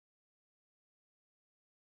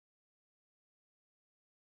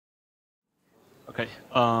Okay.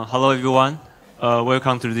 Hello, everyone.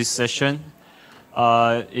 Welcome to this session.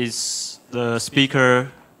 It's the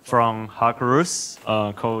speaker from Hacarus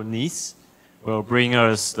called Ninz will bring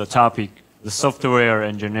us the topic, the software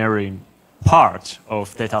engineering part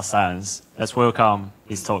of data science. Let's welcome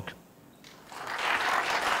his talk.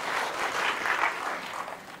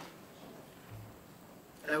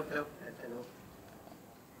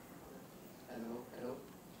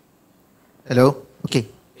 Hello. Okay.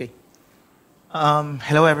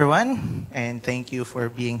 Hello everyone, and thank you for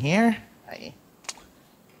being here.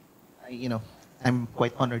 I'm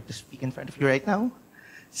quite honored to speak in front of you right now.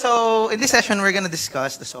 So in this session, we're going to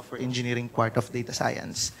discuss the software engineering part of data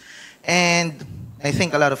science. And I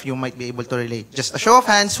think a lot of you might be able to relate. Just a show of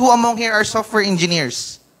hands, who among here are software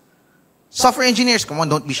engineers? Software engineers, come on,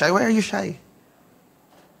 don't be shy. Why are you shy?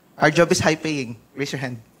 Our job is high paying. Raise your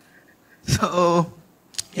hand. So,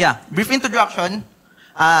 yeah, brief introduction.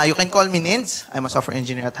 You can call me Ninz. I'm a software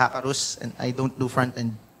engineer at Hacarus, and I don't do front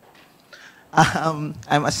end. I'm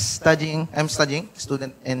studying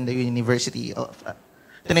student in the University of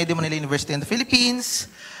Tanay de Manila University in the Philippines.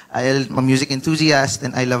 I'm a music enthusiast,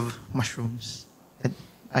 and I love mushrooms.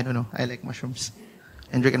 I don't know, I like mushrooms.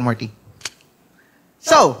 And Rick and Morty.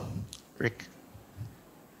 So, Rick.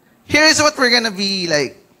 Here's what we're gonna be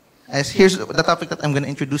like. Here's the topic that I'm gonna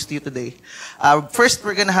introduce to you today. First,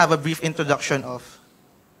 we're gonna have a brief introduction of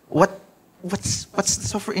what's the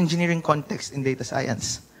software engineering context in data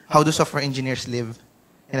science? How do software engineers live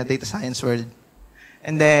in a data science world?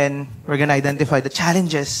 And then we're gonna identify the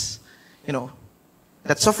challenges,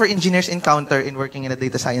 that software engineers encounter in working in a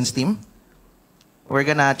data science team. We're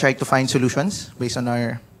gonna try to find solutions based on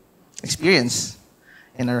our experience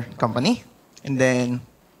in our company. And then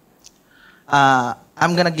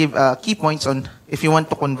I'm gonna give key points on if you want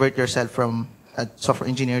to convert yourself from a software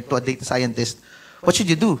engineer to a data scientist, what should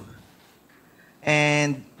you do?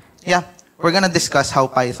 And yeah, we're gonna discuss how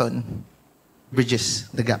Python bridges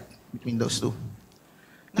the gap between those two.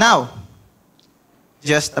 Now,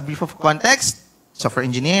 just a brief of context, software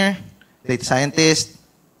engineer, data scientist,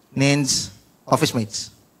 Ninz, office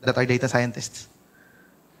mates that are data scientists.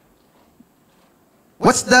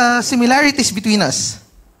 What's the similarities between us?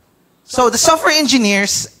 So the software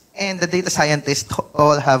engineers and the data scientists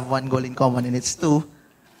all have one goal in common, and it's to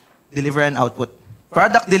deliver an output.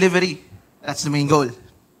 Product delivery, that's the main goal.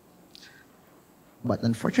 But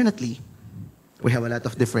unfortunately, we have a lot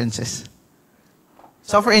of differences.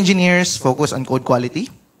 Software engineers focus on code quality.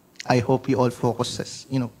 I hope you all focus,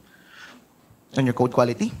 on your code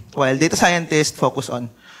quality. While data scientists focus on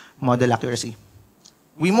model accuracy.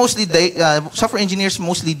 Software engineers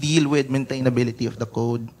mostly deal with maintainability of the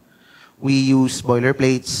code. We use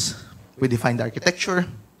boilerplates. We define the architecture.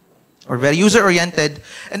 We're very user-oriented,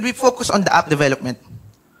 and we focus on the app development.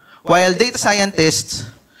 While data scientists,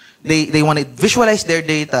 they want to visualize their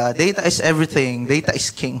data. Data is everything. Data is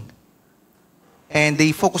king. And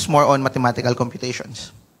they focus more on mathematical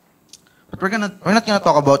computations. But we're not gonna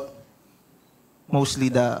talk about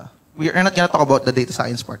we're not gonna talk about the data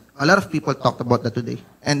science part. A lot of people talked about that today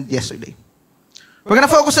and yesterday. We're gonna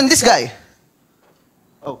focus on this guy.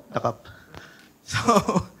 Oh, the cup.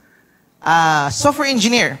 So, software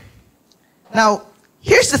engineer. Now,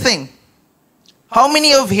 here's the thing. How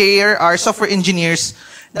many of here are software engineers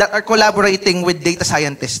that are collaborating with data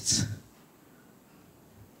scientists?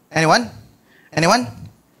 Anyone?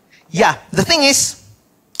 Yeah, the thing is,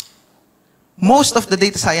 most of the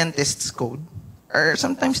data scientists' code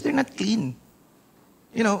sometimes they're not clean.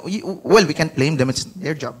 We can't blame them, it's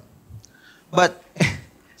their job. But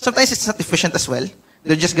sometimes it's not efficient as well.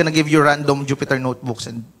 They're just gonna give you random Jupyter notebooks,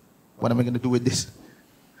 and what am I gonna do with this?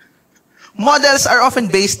 Models are often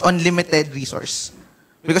based on limited resource.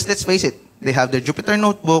 Because let's face it, they have their Jupyter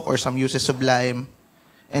notebook or some uses Sublime,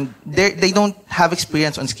 and they don't have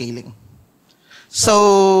experience on scaling.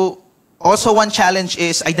 So, also one challenge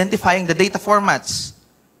is identifying the data formats.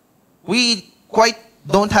 We quite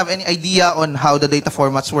don't have any idea on how the data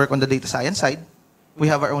formats work on the data science side. We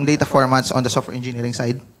have our own data formats on the software engineering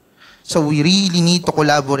side. So we really need to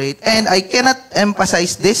collaborate. And I cannot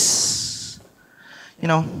emphasize this.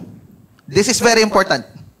 This is very important.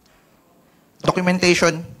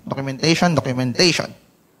 Documentation.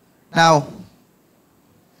 Now,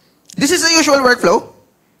 this is the usual workflow.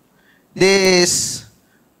 This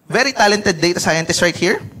very talented data scientist right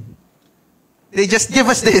here, they just give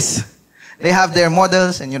us this. They have their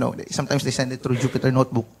models, and sometimes they send it through Jupyter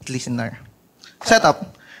Notebook, at least in our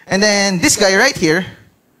setup. And then this guy right here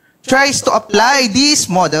tries to apply these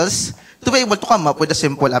models to be able to come up with a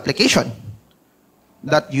simple application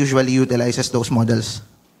that usually utilizes those models.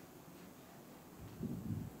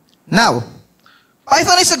 Now,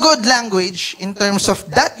 Python is a good language in terms of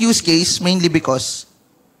that use case, mainly because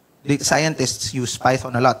data scientists use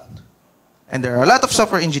Python a lot. And there are a lot of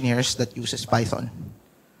software engineers that uses Python.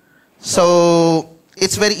 So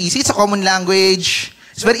it's very easy. It's a common language.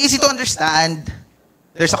 It's very easy to understand.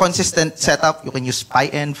 There's a consistent setup. You can use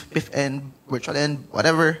PyEnv, pifenv, virtualenv,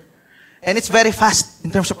 whatever. And it's very fast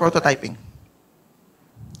in terms of prototyping.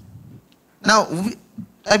 Now,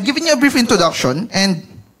 I've given you a brief introduction, and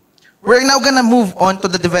we're now going to move on to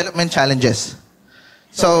the development challenges.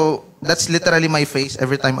 So that's literally my face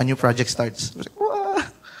every time a new project starts.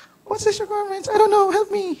 What's this requirements? I don't know. Help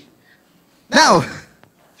me. Now,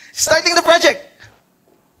 starting the project.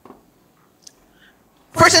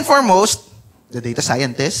 First and foremost, the data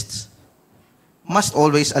scientists must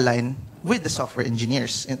always align with the software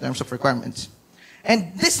engineers in terms of requirements.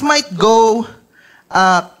 And this might go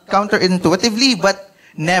counterintuitively, but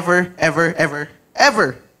never, ever, ever,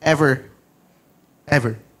 ever, ever,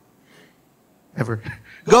 ever, ever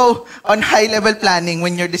go on high-level planning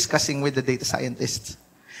when you're discussing with the data scientists.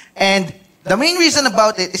 And the main reason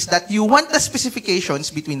about it is that you want the specifications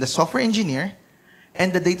between the software engineer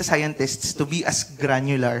and the data scientists to be as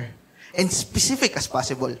granular and specific as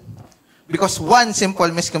possible. Because one simple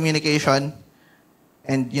miscommunication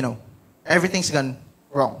and, you know, everything's gone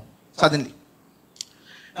wrong suddenly.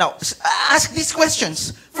 Now, ask these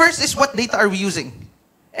questions. First is, what data are we using?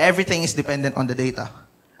 Everything is dependent on the data.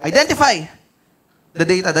 Identify the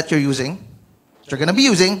data that you're using, that you're going to be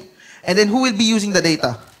using, and then who will be using the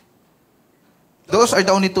data. Those are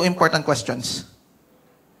the only two important questions.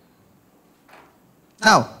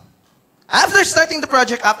 Now, after starting the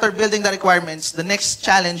project, after building the requirements, the next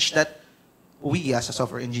challenge that we as a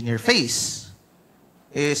software engineer face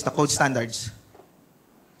is the code standards.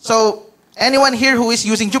 So, anyone here who is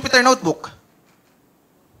using Jupyter Notebook?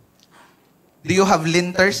 Do you have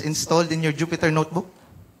linters installed in your Jupyter Notebook?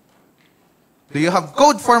 Do you have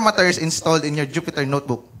code formatters installed in your Jupyter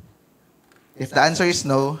Notebook? If the answer is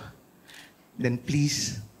no, then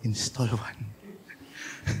please install one.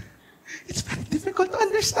 It's very difficult to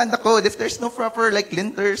understand the code if there's no proper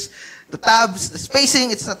linters, the tabs, the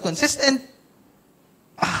spacing, it's not consistent.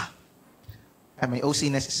 And my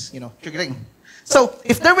OC-ness is, triggering. So,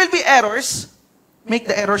 if there will be errors, make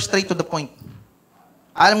the errors straight to the point.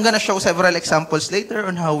 I'm going to show several examples later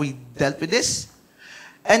on how we dealt with this.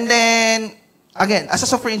 And then, again, as a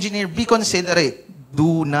software engineer, be considerate.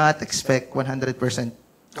 Do not expect 100%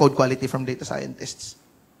 code quality from data scientists.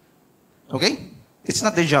 Okay? It's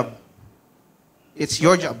not their job. It's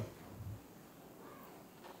your job.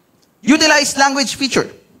 Utilize language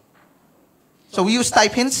feature. So we use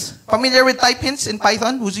type hints. Familiar with type hints in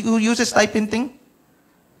Python? Who uses type hinting?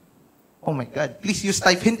 Oh my God, please use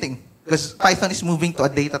type hinting. Because Python is moving to a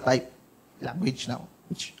data type language now,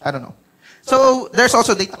 which I don't know. So there's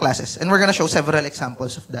also data classes, and we're going to show several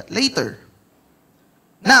examples of that later.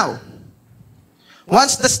 Now,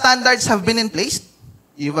 once the standards have been in place,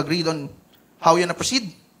 you've agreed on how you're going to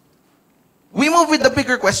proceed, we move with the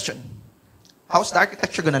bigger question. How's the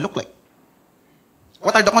architecture going to look like?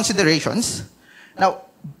 What are the considerations? Now,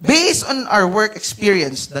 based on our work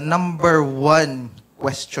experience, the number one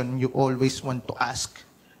question you always want to ask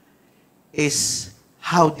is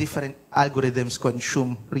how different algorithms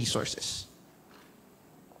consume resources.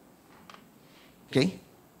 Okay?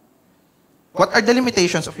 What are the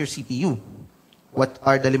limitations of your CPU? What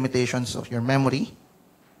are the limitations of your memory?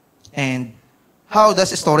 And how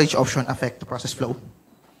does a storage option affect the process flow?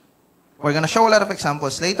 We're going to show a lot of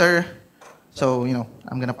examples later. So,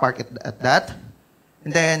 I'm going to park it at that.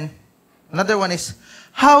 And then, another one is,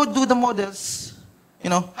 how do the models,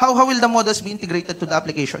 how will the models be integrated to the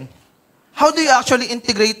application? How do you actually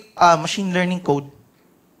integrate machine learning code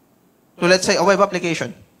to, let's say, a web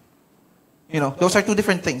application? Those are two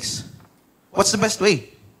different things. What's the best way?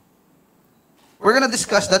 We're going to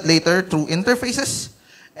discuss that later through interfaces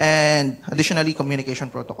and additionally communication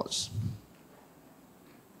protocols.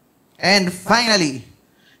 And finally,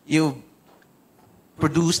 you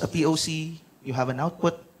produce a POC, you have an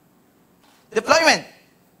output. Deployment.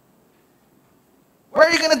 Where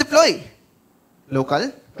are you going to deploy?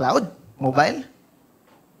 Local, cloud, mobile,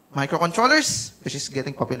 microcontrollers, which is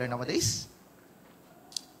getting popular nowadays.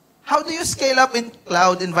 How do you scale up in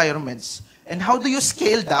cloud environments? And how do you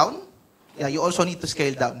scale down? Yeah, you also need to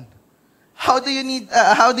scale down. How do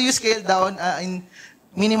you scale down in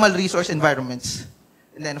minimal resource environments?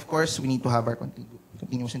 And then, of course, we need to have our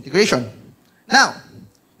continuous integration. Now,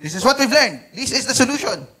 this is what we've learned. This is the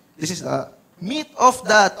solution. This is the meat of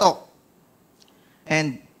the talk.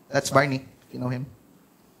 And that's Barney, if you know him.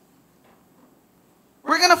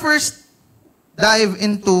 We're going to first dive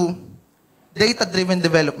into data-driven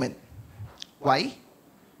development. Why?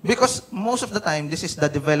 Because most of the time, this is the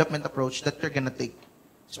development approach that you're going to take,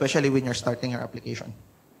 especially when you're starting your application.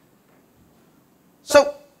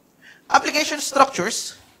 So, application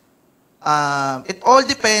structures, it all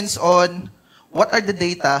depends on what are the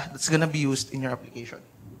data that's going to be used in your application.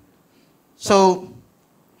 So,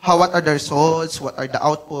 what are the results, what are the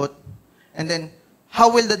output, and then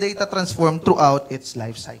how will the data transform throughout its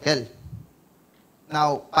life cycle.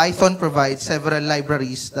 Now, Python provides several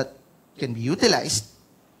libraries that can be utilized,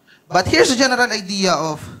 but here's a general idea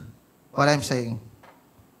of what I'm saying.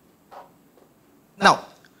 Now,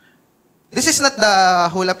 this is not the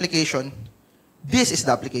whole application. This is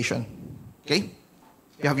the application. Okay?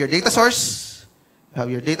 You have your data source, you have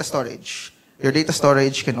your data storage. Your data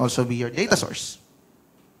storage can also be your data source.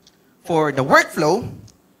 For the workflow,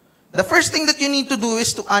 the first thing that you need to do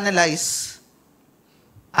is to analyze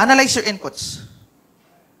your inputs.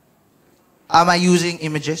 Am I using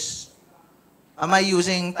images? Am I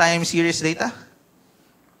using time series data?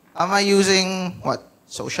 Am I using what?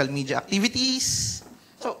 Social media activities?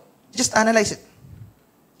 So, just analyze it.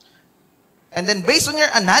 And then based on your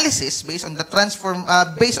analysis, based on the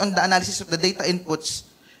analysis of the data inputs,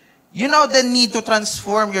 you now then need to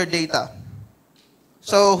transform your data.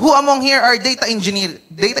 So, who among here are data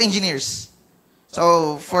engineers?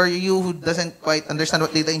 So, for you who doesn't quite understand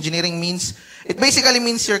what data engineering means, it basically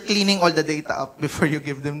means you're cleaning all the data up before you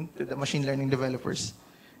give them to the machine learning developers.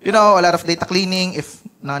 You know, a lot of data cleaning, if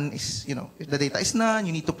none is, if the data is none,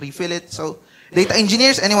 you need to pre-fill it. So, data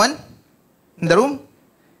engineers, anyone in the room?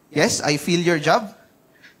 Yes, I feel your job.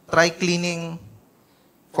 Try cleaning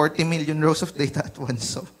 40 million rows of data at once.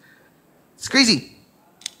 So, it's crazy.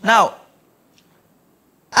 Now,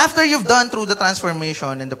 after you've done through the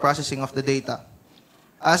transformation and the processing of the data,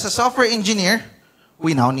 as a software engineer,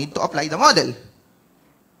 we now need to apply the model.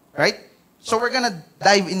 Right? So we're going to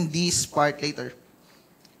dive in this part later.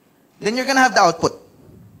 Then you're going to have the output.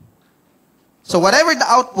 So whatever the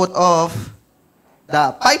output of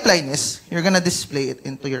the pipeline is, you're going to display it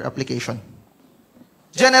into your application.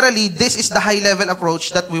 Generally, this is the high-level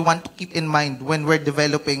approach that we want to keep in mind when we're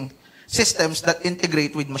developing systems that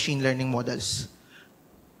integrate with machine learning models.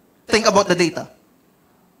 Think about the data.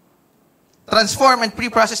 Transform and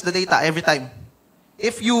pre-process the data every time.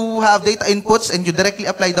 If you have data inputs and you directly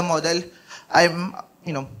apply the model, I'm,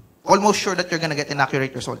 almost sure that you're going to get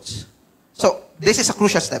inaccurate results. So, this is a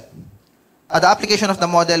crucial step. The application of the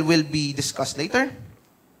model will be discussed later.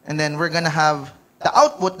 And then we're going to have the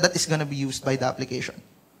output that is going to be used by the application.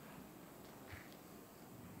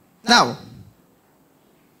 Now,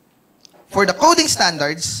 for the coding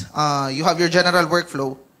standards, you have your general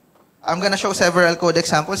workflow. I'm going to show several code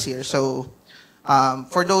examples here. So,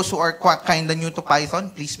 for those who are kind of new to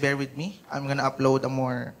Python, please bear with me. I'm going to upload a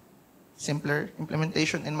more simpler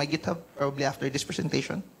implementation in my GitHub, probably after this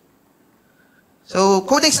presentation. So,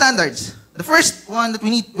 coding standards. The first one that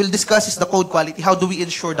we'll discuss is the code quality. How do we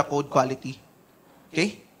ensure the code quality?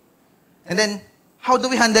 Okay? And then, how do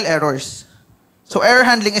we handle errors? So, error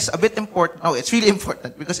handling is a bit important. Oh, it's really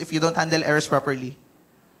important because if you don't handle errors properly,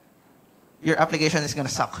 your application is going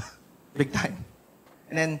to suck big time.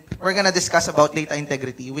 And then, we're going to discuss about data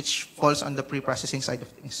integrity, which falls on the pre-processing side of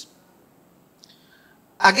things.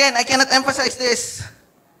 Again, I cannot emphasize this.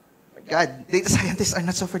 My God, data scientists are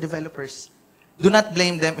not software developers. Do not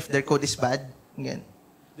blame them if their code is bad. Again,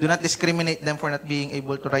 do not discriminate them for not being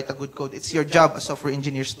able to write a good code. It's your job as software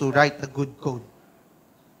engineers to write the good code.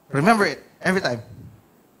 Remember it every time.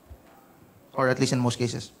 Or at least in most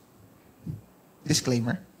cases.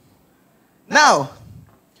 Disclaimer. Now,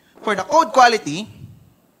 for the code quality,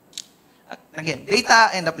 again, data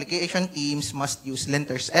and application teams must use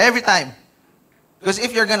linters every time. Because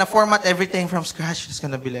if you're going to format everything from scratch, it's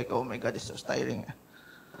going to be like, oh my God, it's so tiring.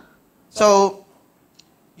 So,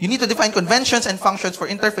 you need to define conventions and functions for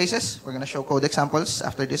interfaces. We're going to show code examples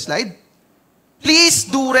after this slide. Please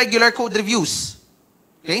do regular code reviews.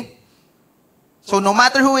 Okay? So, no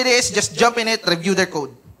matter who it is, just jump in it, review their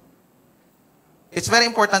code. It's very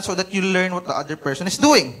important so that you learn what the other person is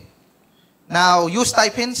doing. Now, use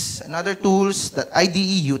type hints and other tools that IDE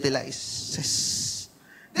utilizes.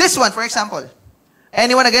 This one, for example.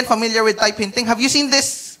 Anyone again familiar with type hinting? Have you seen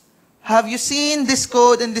this? Have you seen this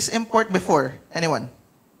code and this import before? Anyone?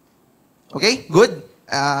 Okay, good.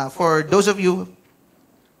 For those of you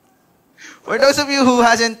who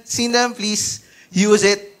hasn't seen them, please use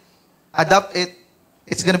it, adopt it.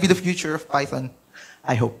 It's going to be the future of Python,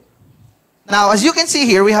 I hope. Now, as you can see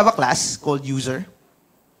here, we have a class called user.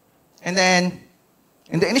 And then,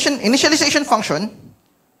 in the initialization function,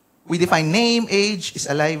 we define name, age, is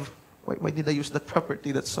alive. Why did I use that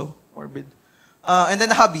property? That's so morbid. And then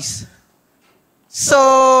the hobbies.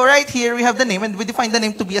 So right here, we have the name, and we define the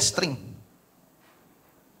name to be a string.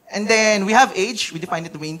 And then we have age, we define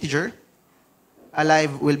it to be integer.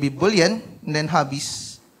 Alive will be boolean, and then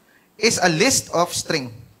hobbies is a list of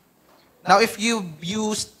string. Now, if you've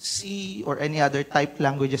used C or any other type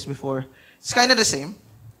languages before, it's kind of the same.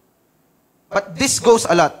 But this goes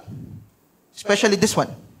a lot, especially this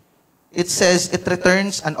one. It says it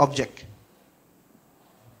returns an object.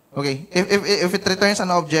 Okay, if it returns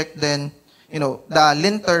an object, then the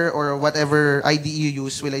linter or whatever IDE you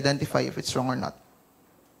use will identify if it's wrong or not.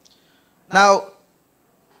 Now,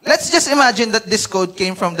 let's just imagine that this code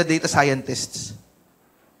came from the data scientists.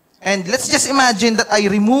 And let's just imagine that I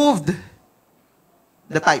removed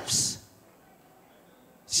the types.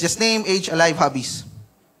 It's just name, age, alive, hobbies.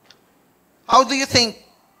 How do you think,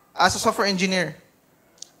 as a software engineer,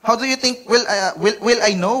 how do you think, will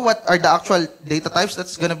I know what are the actual data types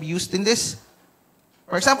that's going to be used in this?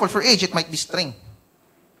 For example, for age, it might be string.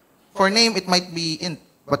 For name, it might be int,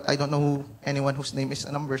 but I don't know anyone whose name is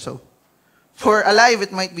a number, so. For alive,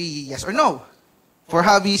 it might be yes or no. For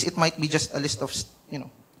hobbies, it might be just a list of, it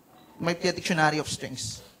might be a dictionary of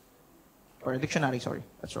strings. Or a dictionary, sorry,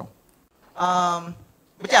 that's wrong.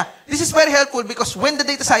 But yeah, this is very helpful because when the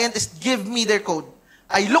data scientists give me their code,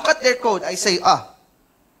 I look at their code, I say,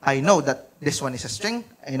 I know that this one is a string,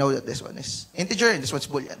 I know that this one is integer, and this one's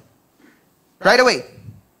boolean. Right away.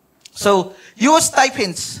 So, use type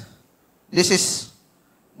hints. This is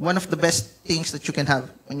one of the best things that you can have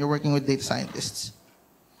when you're working with data scientists.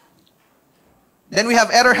 Then we have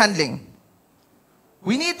error handling.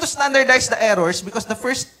 We need to standardize the errors because the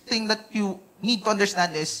first thing that you need to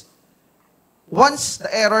understand is once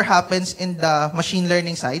the error happens in the machine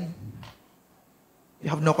learning side, you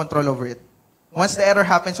have no control over it. Once the error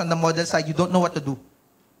happens on the model side, you don't know what to do.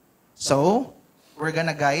 So, we're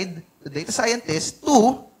gonna guide the data scientists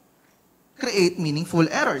to create meaningful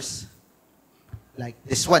errors. Like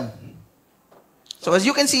this one. So as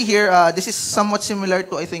you can see here, this is somewhat similar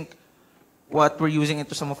to, I think, what we're using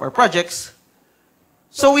into some of our projects.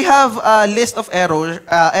 So we have a list of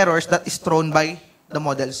errors that is thrown by the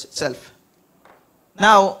models itself.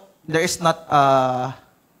 Now, there is not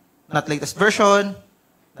latest version,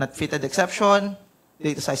 not fitted exception,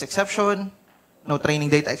 data size exception, no training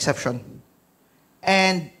data exception.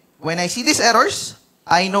 And when I see these errors,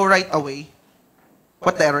 I know right away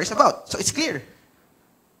what the error is about. So it's clear.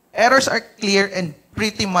 Errors are clear and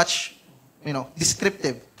pretty much,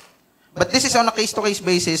 descriptive. But this is on a case-to-case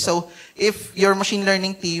basis. So if your machine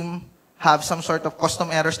learning team have some sort of custom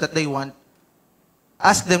errors that they want,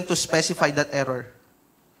 ask them to specify that error.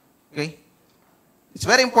 Okay? It's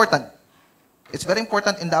very important. It's very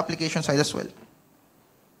important in the application side as well.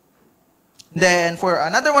 Then for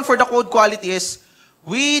another one for the code quality is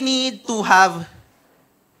we need to have,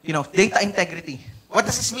 data integrity. What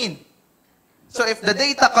does this mean? So if the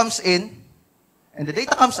data comes in and the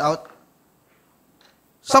data comes out,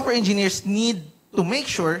 software engineers need to make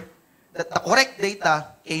sure that the correct data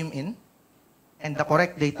came in and the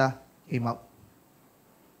correct data came out.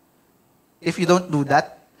 If you don't do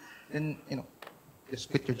that, then, just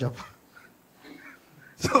quit your job.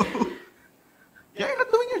 So, you're not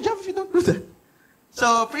doing your job if you don't do that.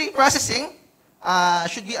 So, pre-processing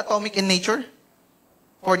should be atomic in nature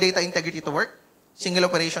for data integrity to work. Single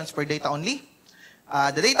operations for data only.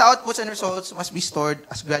 The data outputs and results must be stored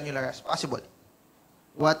as granular as possible.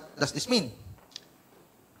 What does this mean?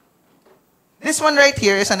 This one right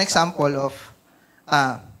here is an example of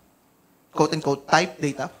quote-unquote type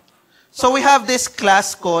data. So we have this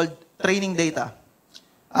class called training data.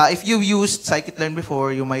 If you've used scikit-learn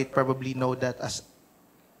before, you might probably know that as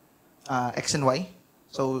X and Y.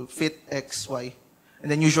 So fit X, Y.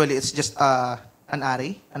 And then usually it's just an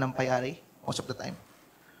array, an NumPy array, most of the time.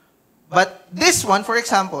 But this one, for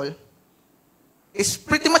example, is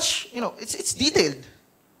pretty much, it's detailed.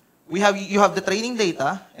 You have the training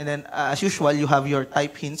data, and then as usual, you have your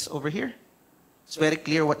type hints over here. It's very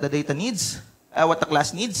clear what the data needs, what the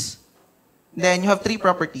class needs. Then you have three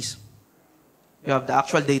properties. You have the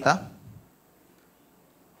actual data.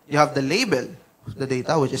 You have the label of the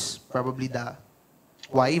data, which is probably the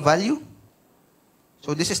Y value.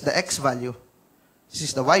 So this is the X value. This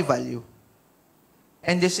is the Y value.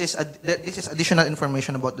 And this is additional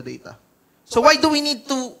information about the data. So why do we need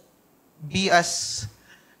to be as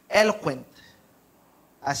eloquent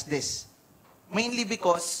as this? Mainly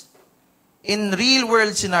because in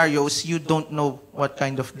real-world scenarios, you don't know what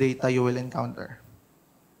kind of data you will encounter.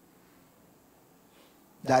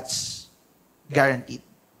 That's guaranteed.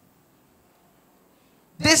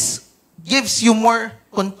 This gives you more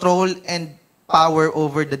control and power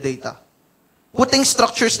over the data. putting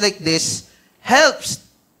structures like this helps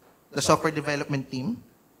the software development team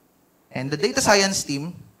and the data science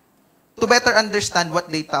team to better understand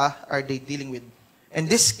what data are they dealing with. In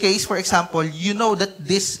this case, for example, you know that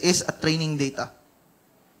this is a training data.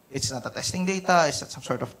 It's not a testing data, it's not some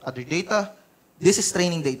sort of other data. This is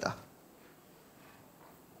training data.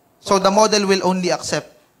 So the model will only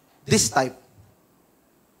accept this type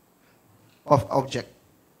of object.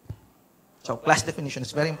 So class definition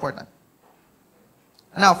is very important.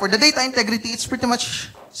 Now, for the data integrity, it's pretty much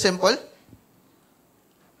simple.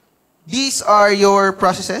 These are your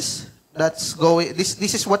processes that's going.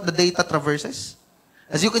 This is what the data traverses.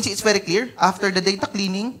 As you can see, it's very clear. After the data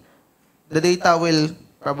cleaning, the data will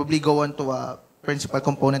probably go on to a principal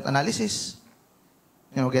component analysis,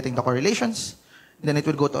 getting the correlations. Then it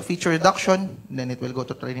will go to a feature reduction. Then it will go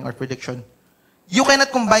to training or prediction. You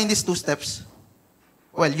cannot combine these two steps.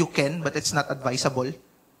 Well, you can, but it's not advisable.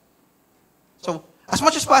 So, as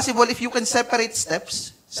much as possible, if you can separate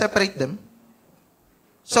steps, separate them,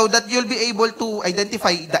 so that you'll be able to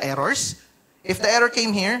identify the errors. If the error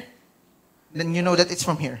came here, then you know that it's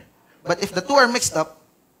from here. But if the two are mixed up,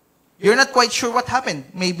 you're not quite sure what happened.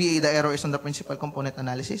 Maybe the error is on the principal component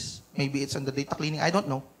analysis. Maybe it's on the data cleaning. I don't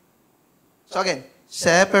know. So again,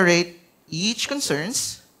 separate each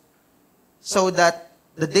concerns so that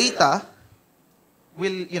the data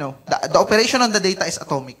will, the operation on the data is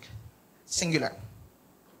atomic, singular.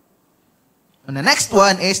 And the next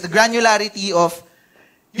one is the granularity of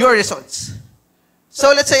your results. So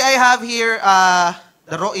let's say I have here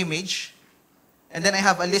the raw image, and then I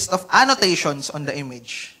have a list of annotations on the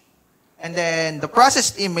image. And then the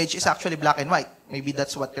processed image is actually black and white. Maybe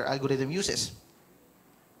that's what your algorithm uses.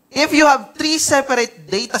 If you have 3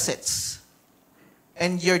 separate data sets,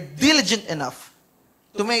 and you're diligent enough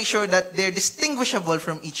to make sure that they're distinguishable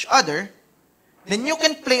from each other, then you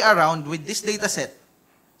can play around with this data set.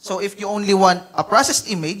 So if you only want a processed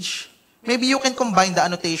image, maybe you can combine the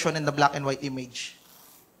annotation and the black and white image.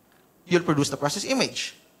 You'll produce the processed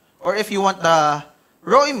image. Or if you want the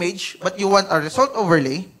raw image, but you want a result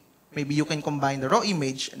overlay, maybe you can combine the raw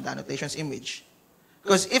image and the annotations image.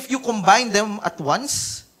 Because if you combine them at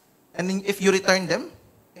once, and then if you return them,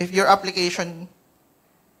 if your application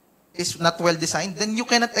is not well designed, then you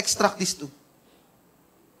cannot extract these two.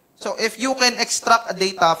 So if you can extract a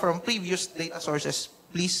data from previous data sources,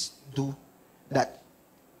 please do that.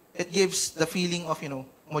 It gives the feeling of,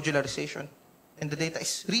 modularization. And the data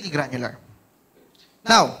is really granular.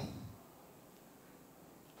 Now,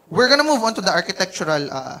 we're going to move on to the architectural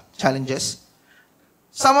challenges.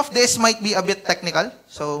 Some of this might be a bit technical.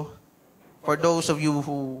 So, for those of you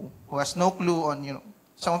who has no clue on,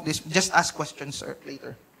 some of this, just ask questions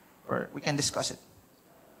later, or we can discuss it.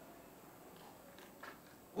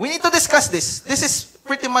 We need to discuss this. This is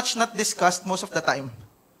pretty much not discussed most of the time.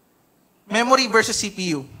 Memory versus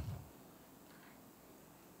CPU.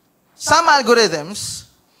 Some algorithms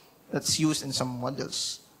that's used in some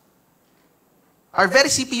models are very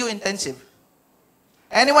CPU intensive.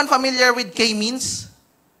 Anyone familiar with k-means?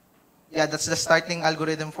 Yeah, that's the starting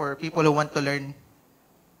algorithm for people who want to learn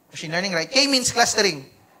machine learning, right? K-means clustering.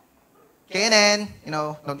 KNN,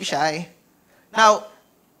 don't be shy. Now,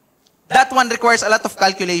 that one requires a lot of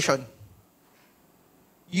calculation.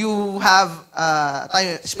 You have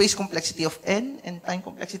space complexity of n and time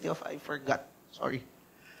complexity of I forgot. Sorry.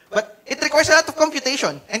 But it requires a lot of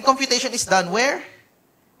computation. And computation is done where?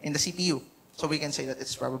 In the CPU. So we can say that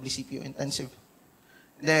it's probably CPU intensive.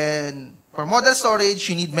 Then, for model storage,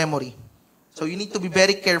 you need memory. So you need to be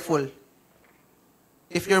very careful.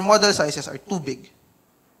 If your model sizes are too big,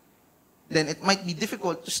 then it might be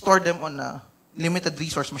difficult to store them on limited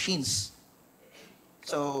resource machines.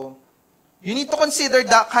 So, you need to consider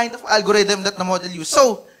the kind of algorithm that the model uses.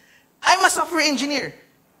 So, I'm a software engineer,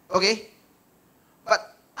 okay?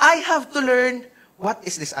 But I have to learn what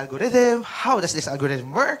is this algorithm, how does this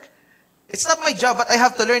algorithm work. It's not my job, but I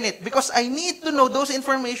have to learn it because I need to know those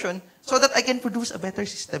information so that I can produce a better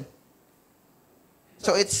system.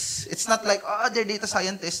 So it's not like, they're data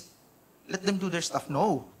scientists, let them do their stuff.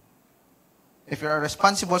 No. If you're a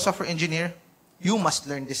responsible software engineer, you must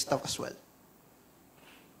learn this stuff as well.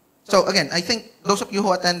 So again, I think those of you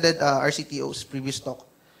who attended RCTO's previous talk,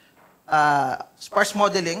 sparse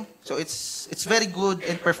modeling, so it's very good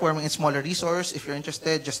in performing in smaller resource. If you're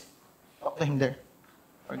interested, just talk to him there.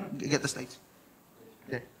 Or get the slides.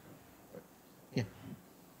 There. Yeah.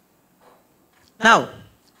 Now,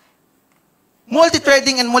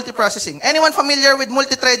 multi-threading and multiprocessing. Anyone familiar with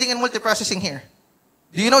multi-threading and multiprocessing here?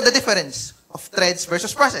 Do you know the difference of threads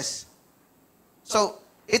versus process? So,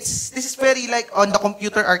 this is very like on the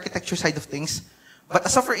computer architecture side of things. But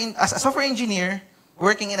as a software engineer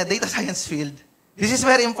working in a data science field, this is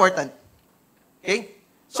very important. Okay?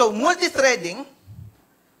 So multi-threading,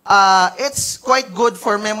 it's quite good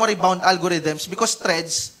for memory-bound algorithms because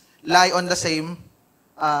threads lie on the same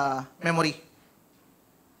memory.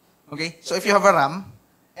 Okay? So if you have a RAM,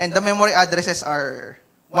 and the memory addresses are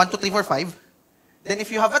 1, 2, 3, 4, 5, then if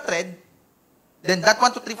you have a thread, then that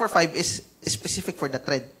 1, 2, 3, 4, 5 is specific for the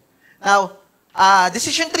thread. Now,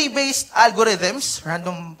 decision tree-based algorithms,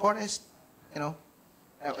 random forest,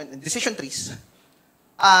 decision trees,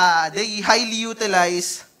 they highly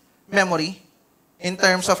utilize memory in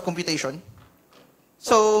terms of computation.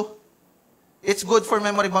 So, it's good for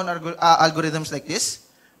memory-bound algorithms like this.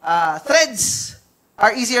 Threads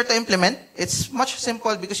are easier to implement. It's much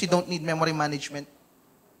simple because you don't need memory management.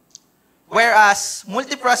 Whereas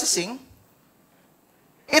multiprocessing,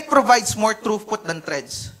 it provides more throughput than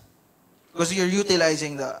threads because you're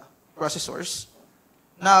utilizing the processors.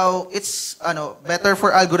 Now, it's better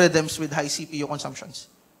for algorithms with high CPU consumptions,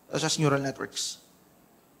 such as neural networks.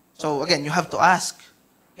 So again, you have to ask,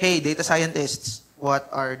 hey, data scientists, what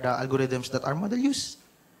are the algorithms that our model use?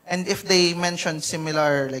 And if they mention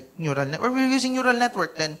similar like neural network, we're using neural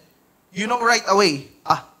network, then you know right away,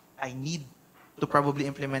 I need to probably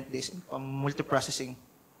implement this in a multiprocessing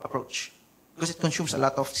approach because it consumes a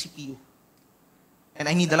lot of CPU. And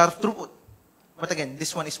I need a lot of throughput. But again,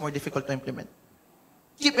 this one is more difficult to implement.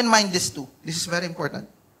 Keep in mind this too. This is very important.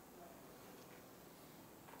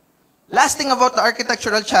 Last thing about the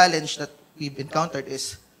architectural challenge that we've encountered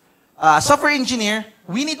is software engineer,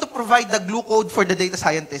 we need to provide the glue code for the data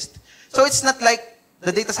scientist. So it's not like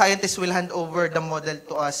the data scientist will hand over the model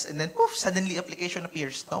to us and then poof, suddenly application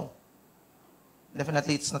appears. No.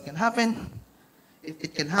 Definitely it's not going to happen. If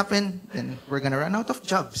it can happen, then we're going to run out of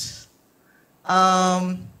jobs.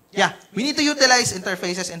 Yeah, we need to utilize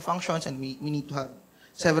interfaces and functions, and we need to have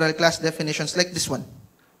several class definitions like this one.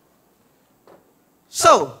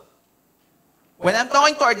 So, when I'm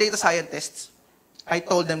talking to our data scientists, I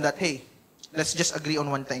told them that, hey, let's just agree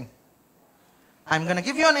on one thing. I'm going to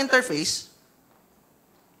give you an interface.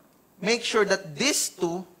 Make sure that these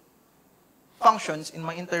two functions in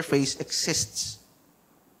my interface exists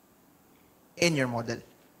in your model.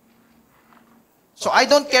 So I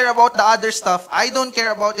don't care about the other stuff. I don't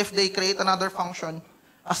care about if they create another function.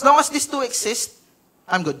 As long as these two exist,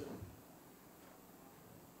 I'm good.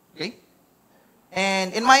 Okay?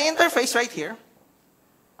 And in my interface right here,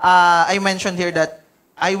 I mentioned here that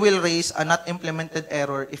I will raise a not implemented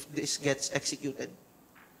error if this gets executed.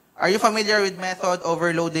 Are you familiar with method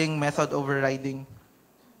overloading, method overriding?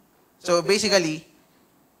 So basically,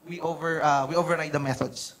 we override the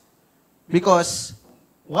methods. Because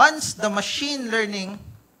once the machine learning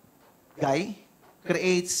guy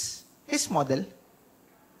creates his model,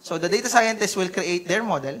 so the data scientist will create their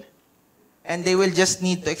model, and they will just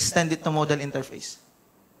need to extend it to model interface.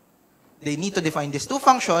 They need to define these two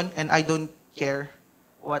functions, and I don't care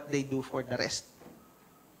what they do for the rest.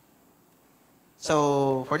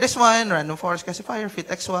 So for this one, random forest classifier, fit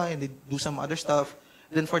XY, and they do some other stuff.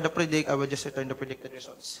 Then for the predict, I will just return the predicted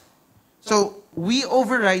results. So we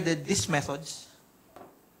overrided these methods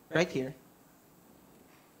right here.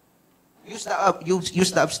 Use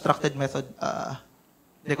the abstracted method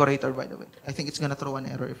decorator, by the way. I think it's gonna throw an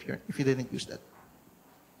error if you didn't use that.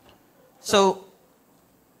 So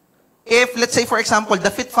if, let's say, for example,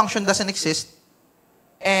 the fit function doesn't exist,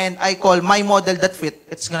 and I call my model that fit,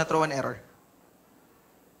 it's gonna throw an error.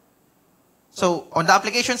 So on the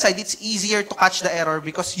application side, it's easier to catch the error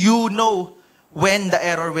because you know when the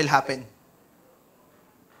error will happen.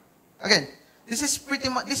 Again, this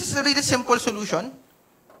is a really simple solution,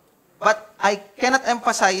 but I cannot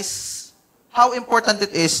emphasize how important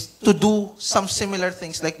it is to do some similar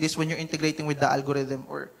things like this when you're integrating with the algorithm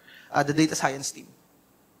or the data science team.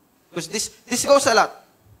 Because this goes a lot.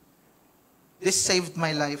 This saved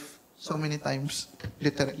my life so many times,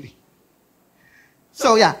 literally.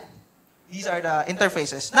 So yeah, these are the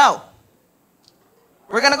interfaces. Now,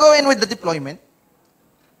 we're gonna go in with the deployment.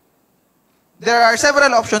 There are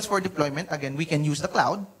several options for deployment. Again, we can use the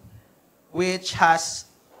cloud, which has,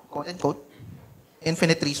 quote unquote,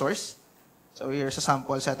 infinite resource. So here's a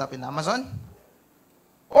sample setup in Amazon.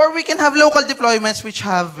 Or we can have local deployments which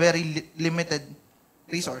have very limited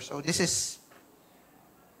resource. So this is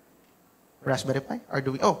Raspberry Pi. Or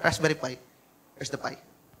do we? Oh, Raspberry Pi. Here's the Pi.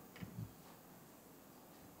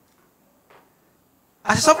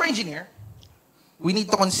 As a software engineer, we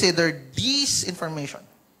need to consider these information.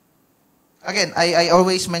 Again, I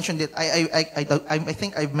always mentioned it. I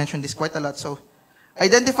think I've mentioned this quite a lot. So,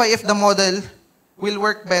 identify if the model will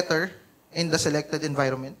work better in the selected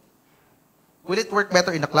environment. Will it work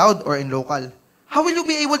better in the cloud or in local? How will you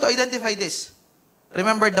be able to identify this?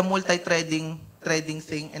 Remember the multi-threading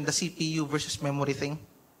thing and the CPU versus memory thing?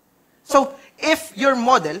 So, if your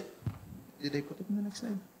model, did I put it in the next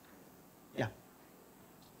slide? Yeah.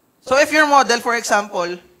 So, if your model, for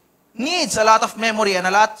example, needs a lot of memory and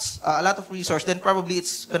a lot of resource, then probably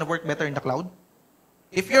it's going to work better in the cloud.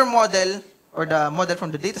 If your model, or the model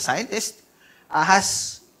from the data scientist,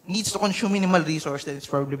 needs to consume minimal resource, then it's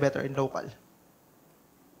probably better in local.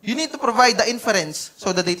 You need to provide the inference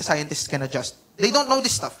so the data scientists can adjust. They don't know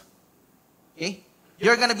this stuff. Okay?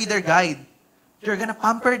 You're going to be their guide. You're going to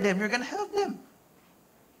pamper them. You're going to help them.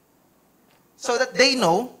 So that they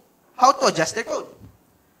know how to adjust their code.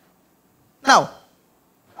 Now,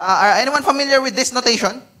 are anyone familiar with this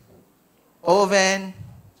notation? Oven.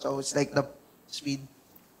 So it's like the speed.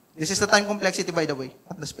 This is the time complexity, by the way,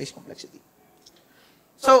 not the space complexity.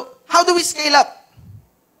 So, how do we scale up?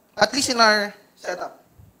 At least in our setup.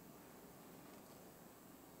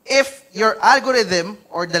 If your algorithm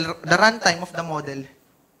or the runtime of the model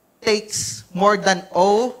takes more than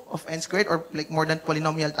O of n squared, or like more than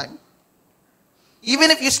polynomial time,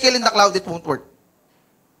 even if you scale in the cloud, it won't work.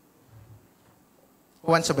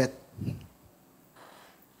 Who wants a bet?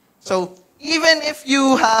 So, even if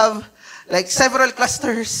you have like several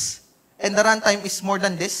clusters and the runtime is more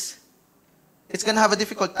than this, it's going to have a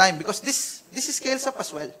difficult time because this scales up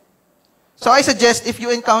as well. So I suggest if you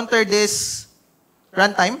encounter this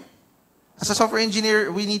runtime, as a software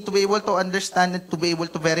engineer, we need to be able to understand and to be able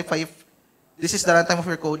to verify if this is the runtime of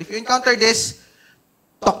your code. If you encounter this,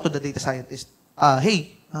 talk to the data scientist.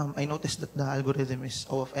 Hey, I noticed that the algorithm is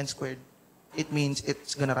O of n squared. It means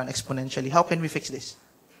it's going to run exponentially. How can we fix this?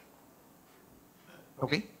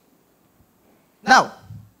 Okay? Now,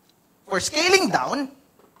 for scaling down,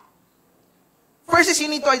 first is you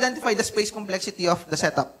need to identify the space complexity of the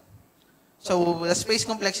setup. So the space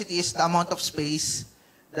complexity is the amount of space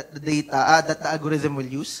that the algorithm will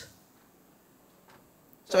use.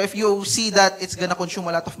 So if you see that it's gonna consume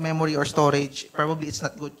a lot of memory or storage, probably it's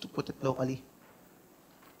not good to put it locally.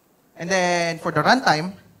 And then for the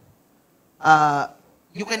runtime,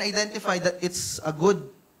 you can identify that it's a good,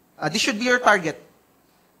 this should be your target.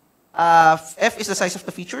 F is the size of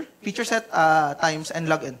the feature set times n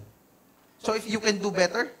log n. So if you can do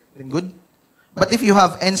better, then good. But if you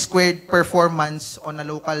have n squared performance on a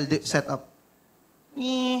local setup,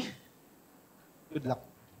 good luck.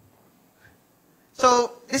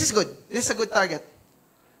 So this is good. This is a good target.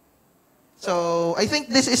 So I think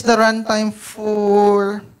this is the runtime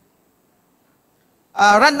for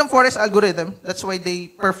random forest algorithm. That's why they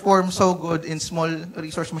perform so good in small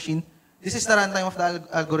resource machine. This is the runtime of the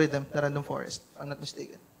algorithm, the random forest, if I'm not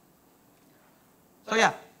mistaken. So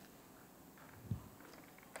yeah.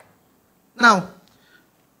 Now,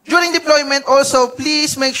 during deployment also,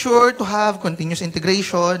 please make sure to have continuous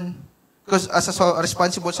integration because as a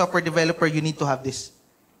responsible software developer, you need to have this.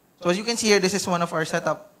 So as you can see here, this is one of our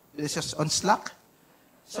setup. This is on Slack.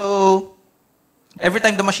 So every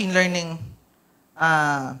time the machine learning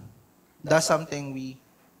does something, we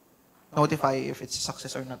notify if it's a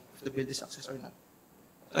success or not, if the build is success or not.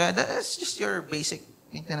 So yeah, that's just your basic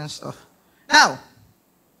maintenance stuff. Now,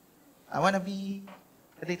 I want to be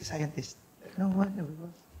a data scientist. No one ever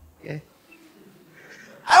was. Yeah.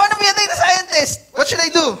 I want to be a data scientist. What should I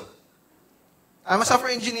do? I'm a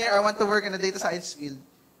software engineer. I want to work in the data science field.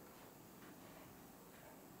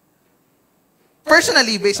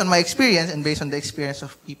 Personally, based on my experience and based on the experience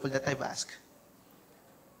of people that I've asked,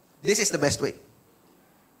 this is the best way.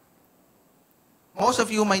 Most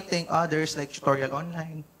of you might think, there's like tutorial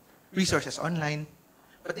online, resources online,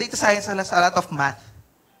 but data science has a lot of math.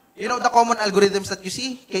 You know the common algorithms that you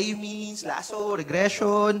see? K-means, lasso,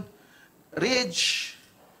 regression, ridge,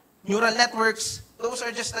 neural networks. Those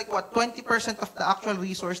are just like what, 20% of the actual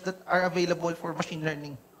resource that are available for machine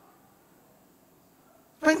learning.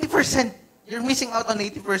 20%. You're missing out on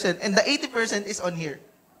 80%. And the 80% is on here.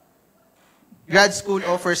 Grad school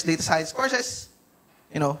offers data science courses.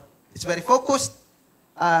 You know, it's very focused.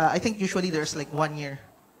 I think usually there's like 1 year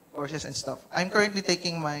courses and stuff. I'm currently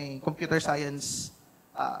taking my computer science,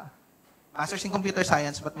 master's in computer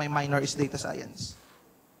science, but my minor is data science.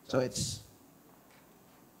 So it's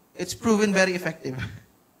proven very effective.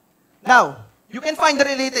 Now, you can find the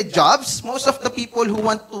related jobs. Most of the people who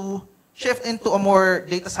want to shift into a more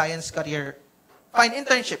data science career find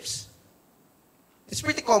internships. It's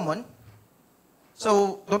pretty common.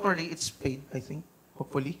 So don't worry, it's paid, I think,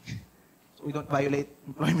 hopefully. So we don't violate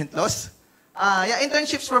employment laws. Yeah,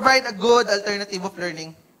 internships provide a good alternative of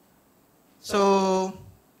learning. So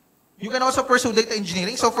You can also pursue data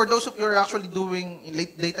engineering. So for those of you who are actually doing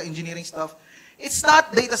data engineering stuff, it's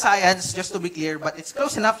not data science, just to be clear, but it's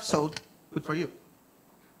close enough, so good for you.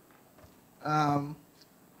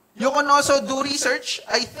 You can also do research.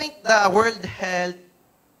 I think the World Health,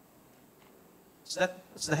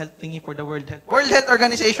 what's the health thingy for the World Health? World Health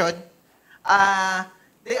Organization,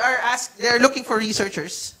 they are looking for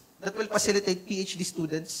researchers that will facilitate PhD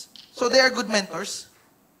students. So they are good mentors.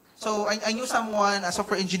 So I knew someone, a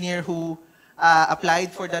software engineer, who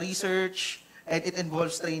applied for the research, and it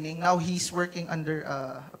involves training. Now he's working under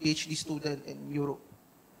a PhD student in Europe.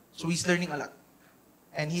 So he's learning a lot.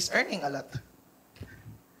 And he's earning a lot.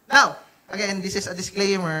 Now, again, this is a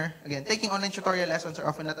disclaimer. Again, taking online tutorial lessons are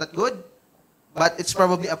often not that good, but it's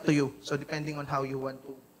probably up to you. So depending on how you want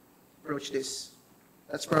to approach this,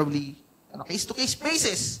 that's probably on a case-to-case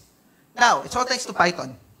basis. Now, it's all thanks to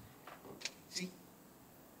Python. See?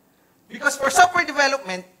 Because for software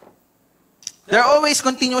development, there are always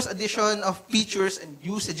continuous addition of features and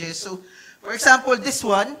usages. So, for example, this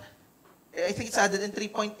one, I think it's added in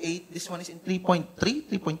 3.8. This one is in 3.3,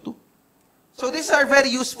 3.2. So these are very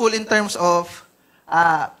useful in terms of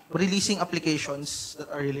releasing applications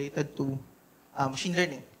that are related to machine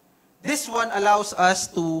learning. This one allows us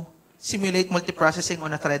to simulate multiprocessing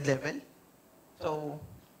on a thread level. So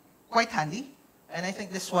quite handy. And I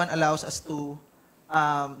think this one allows us to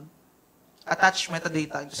attach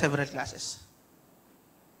metadata into several classes.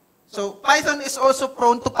 So Python is also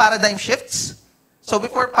prone to paradigm shifts. So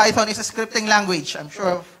before, Python is a scripting language. I'm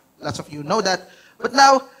sure lots of you know that. But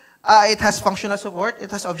now, it has functional support.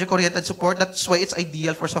 It has object-oriented support. That's why it's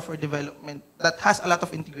ideal for software development that has a lot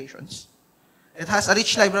of integrations. It has a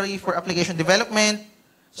rich library for application development.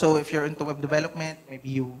 So if you're into web development, maybe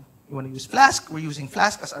you want to use Flask. We're using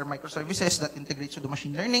Flask as our microservices that integrates with the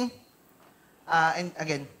machine learning. And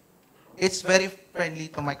again, it's very friendly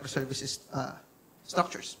to microservices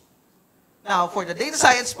structures. Now, for the data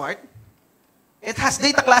science part, it has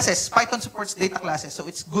data classes. Python supports data classes, so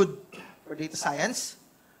it's good for data science.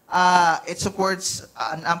 It supports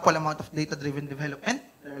an ample amount of data-driven development.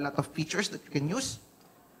 There are a lot of features that you can use.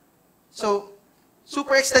 So,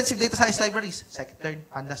 super extensive data science libraries, scikit-learn,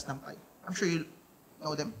 pandas, numpy. I'm sure you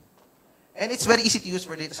know them. And it's very easy to use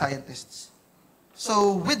for data scientists.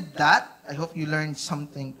 So, with that, I hope you learned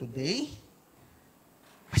something today.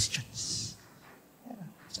 Questions? Yeah,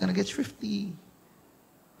 it's gonna get thrifty.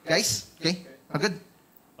 Guys, okay? Good.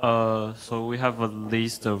 So we have a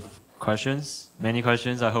list of questions, many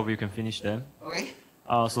questions. I hope you can finish them. Okay.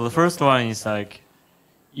 So the first one is like,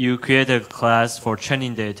 you create a class for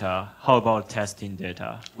training data. How about testing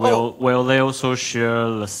data? Will they also share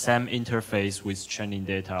the same interface with training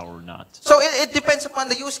data or not? So it depends upon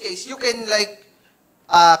the use case. You can like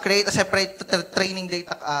create a separate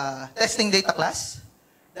testing data class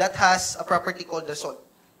that has a property called result.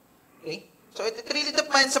 Okay. So it really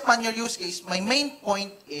depends upon your use case. My main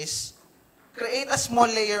point is create a small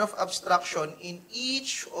layer of abstraction in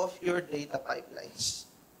each of your data pipelines.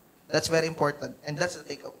 That's very important, and that's the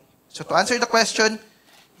takeaway. So to answer the question,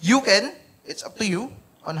 it's up to you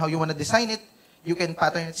on how you want to design it. You can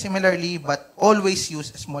pattern it similarly, but always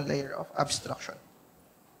use a small layer of abstraction.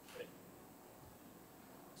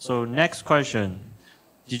 So next question.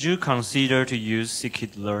 Did you consider to use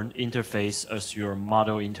scikit-learn interface as your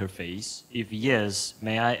model interface? If yes,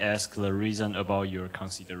 may I ask the reason about your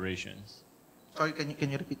considerations? Sorry, can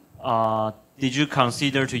you repeat? Did you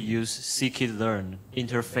consider to use scikit-learn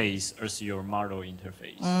interface as your model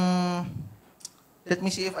interface? Let me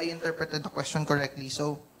see if I interpreted the question correctly.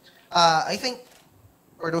 So, I think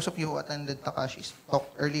for those of you who attended Takashi's talk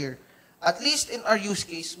earlier, at least in our use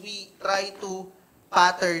case, we try to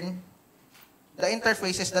pattern the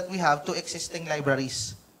interfaces that we have to existing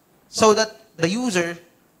libraries so that the user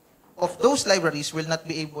of those libraries will not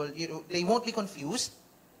be able, they won't be confused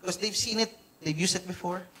because they've seen it, they've used it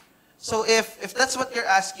before. So if that's what you're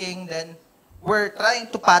asking, then we're trying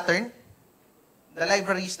to pattern the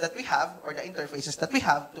libraries that we have or the interfaces that we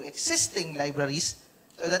have to existing libraries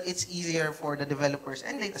so that it's easier for the developers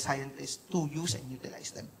and data scientists to use and utilize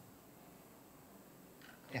them.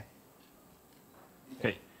 Yeah.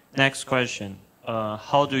 Okay. Next question.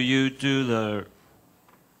 How do you do the...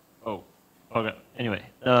 Oh, okay. Anyway,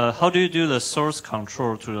 how do you do the source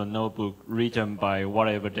control to the notebook written by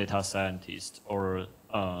whatever data scientist or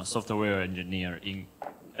software engineer in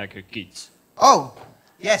like a Git? Oh,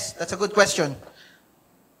 yes, that's a good question.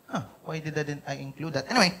 Huh, why didn't I include that?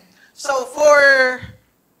 Anyway, so for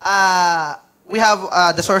we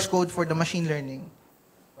have the source code for the machine learning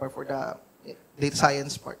or for the data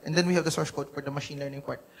science part, and then we have the source code for the machine learning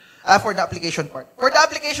part, for the application part. For the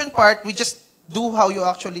application part, we just do how you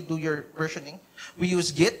actually do your versioning, we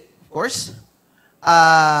use Git, of course.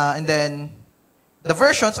 And then the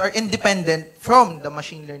versions are independent from the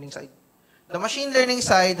machine learning side. The machine learning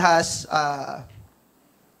side has,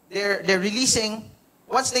 they're releasing,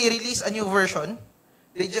 once they release a new version,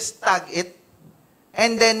 they just tag it.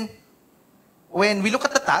 And then when we look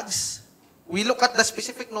at the tags, we look at the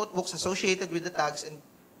specific notebooks associated with the tags, and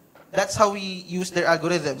that's how we use their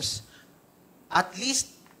algorithms. At least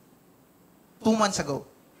 2 months ago.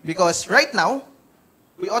 Because right now,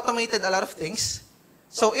 we automated a lot of things.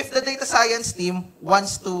 So if the data science team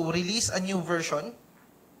wants to release a new version,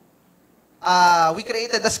 we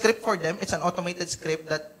created a script for them. It's an automated script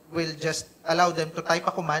that will just allow them to type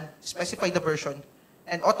a command, specify the version,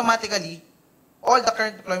 and automatically, all the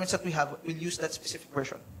current deployments that we have will use that specific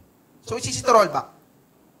version. So it's easy to roll back.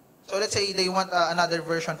 So let's say they want another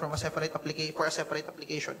version from a separate application for a separate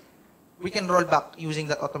application. We can roll back using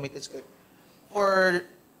that automated script. For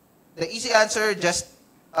the easy answer, just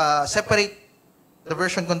separate the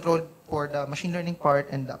version control for the machine learning part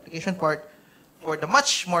and the application part. For the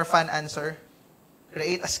much more fun answer,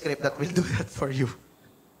 create a script that will do that for you.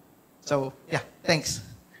 So yeah, thanks.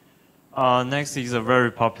 Next is a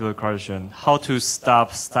very popular question. How to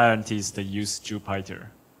stop scientists to use Jupyter?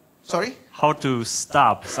 Sorry? How to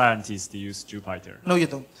stop scientists to use Jupyter? No, you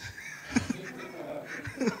don't.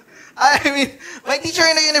 I mean, my teacher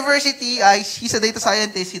in the university, he's a data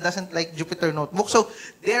scientist. He doesn't like Jupyter Notebook. So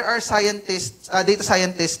there are scientists, data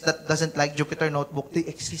scientists that doesn't like Jupyter Notebook. They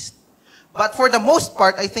exist. But for the most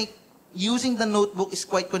part, I think using the notebook is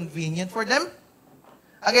quite convenient for them.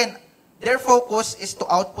 Again, their focus is to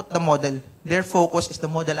output the model. Their focus is the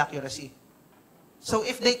model accuracy. So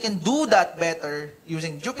if they can do that better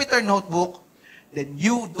using Jupyter Notebook, then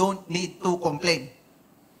you don't need to complain.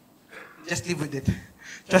 Just live with it.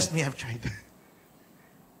 Trust me, I've tried.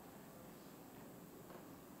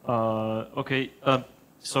 Okay.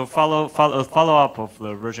 So follow-up of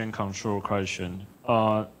the version control question.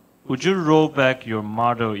 Would you roll back your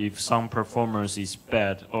model if some performance is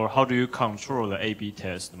bad, or how do you control the A/B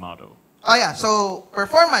test model? Oh yeah, so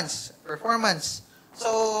performance.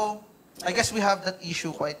 So I guess we have that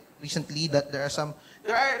issue quite recently that there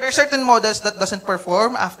are certain models that doesn't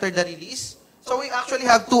perform after the release. So we actually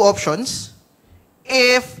have two options.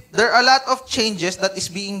 If there are a lot of changes that is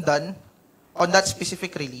being done on that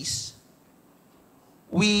specific release,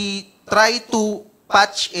 we try to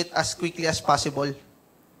patch it as quickly as possible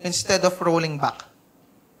instead of rolling back.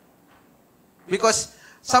 Because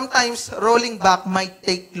sometimes rolling back might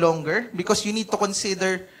take longer because you need to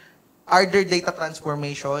consider, are there data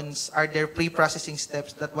transformations? Are there pre-processing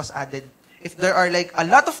steps that was added? If there are like a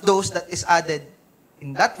lot of those that is added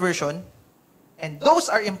in that version, and those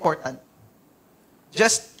are important,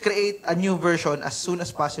 just create a new version as soon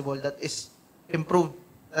as possible that is improved,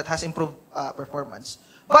 that has improved performance.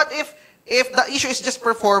 But if the issue is just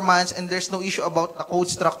performance and there's no issue about the code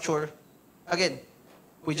structure, again,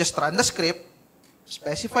 we just run the script,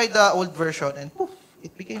 specify the old version, and poof,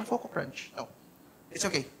 it became FocoCrunch. No, it's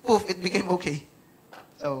okay. Poof, it became okay.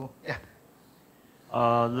 So, yeah.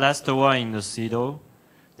 Last one in the CEDO.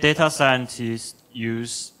 Data scientists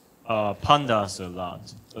use pandas a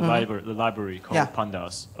lot. The library called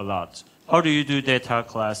pandas a lot. How do you do data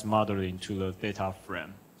class modeling to the data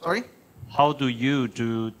frame? Sorry? How do you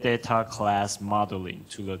do data class modeling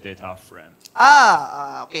to the data frame?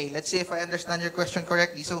 Okay. Let's see if I understand your question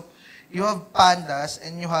correctly. So, you have pandas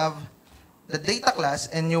and you have the data class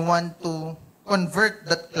and you want to convert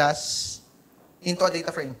that class into a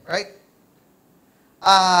data frame, right?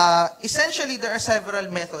 Essentially, there are several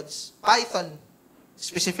methods,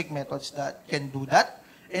 Python-specific methods that can do that.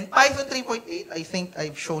 In Python 3.8, I think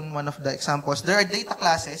I've shown one of the examples. There are data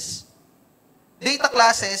classes. Data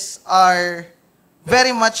classes are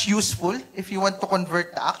very much useful if you want to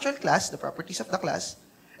convert the actual class, the properties of the class,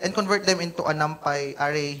 and convert them into a NumPy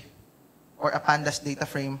array or a pandas data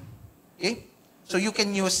frame. Okay? So you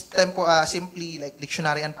can use simply like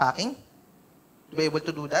dictionary unpacking to be able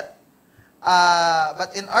to do that.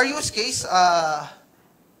 But in our use case, I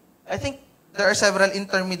think there are several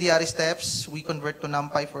intermediary steps. We convert to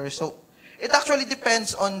NumPy first. So it actually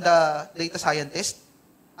depends on the data scientist.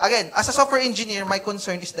 Again, as a software engineer, my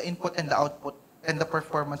concern is the input and the output and the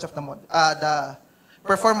performance of the model, the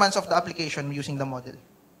performance of the application using the model.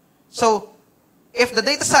 So if the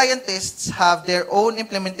data scientists have their own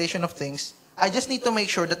implementation of things, I just need to make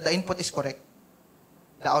sure that the input is correct,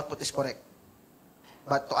 the output is correct.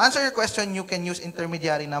 But to answer your question, you can use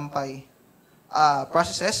intermediary NumPy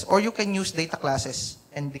processes, or you can use data classes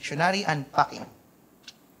and dictionary unpacking.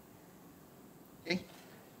 Okay?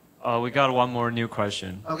 We got one more new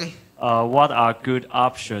question. Okay. What are good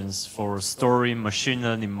options for storing machine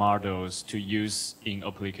learning models to use in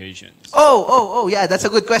applications? Oh, yeah, that's a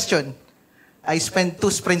good question. I spent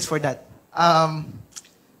 2 sprints for that.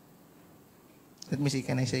 Let me see,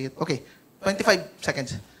 can I say it? Okay, 25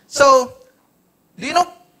 seconds. So, do you know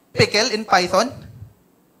pickle in Python?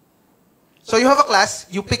 So you have a class,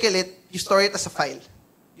 you pickle it, you store it as a file.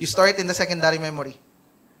 You store it in the secondary memory.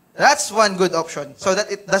 That's one good option, so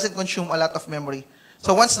that it doesn't consume a lot of memory.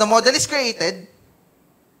 So once the model is created,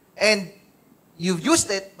 and you've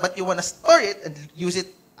used it, but you want to store it and use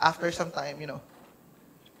it after some time,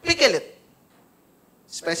 pickle it.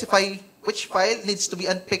 Specify which file needs to be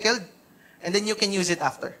unpickled, and then you can use it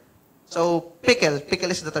after. So pickle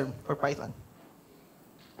is the term for Python.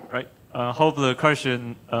 Right. Hope the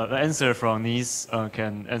answer from Ninz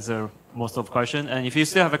can answer most of the question. And if you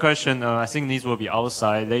still have a question, I think Ninz will be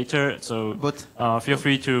outside later. So feel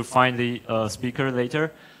free to find the speaker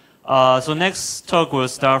later. So next talk will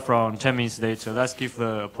start from 10 minutes later. Let's give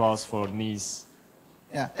the applause for Ninz.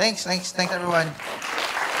 Yeah, thanks everyone.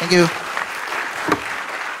 Thank you.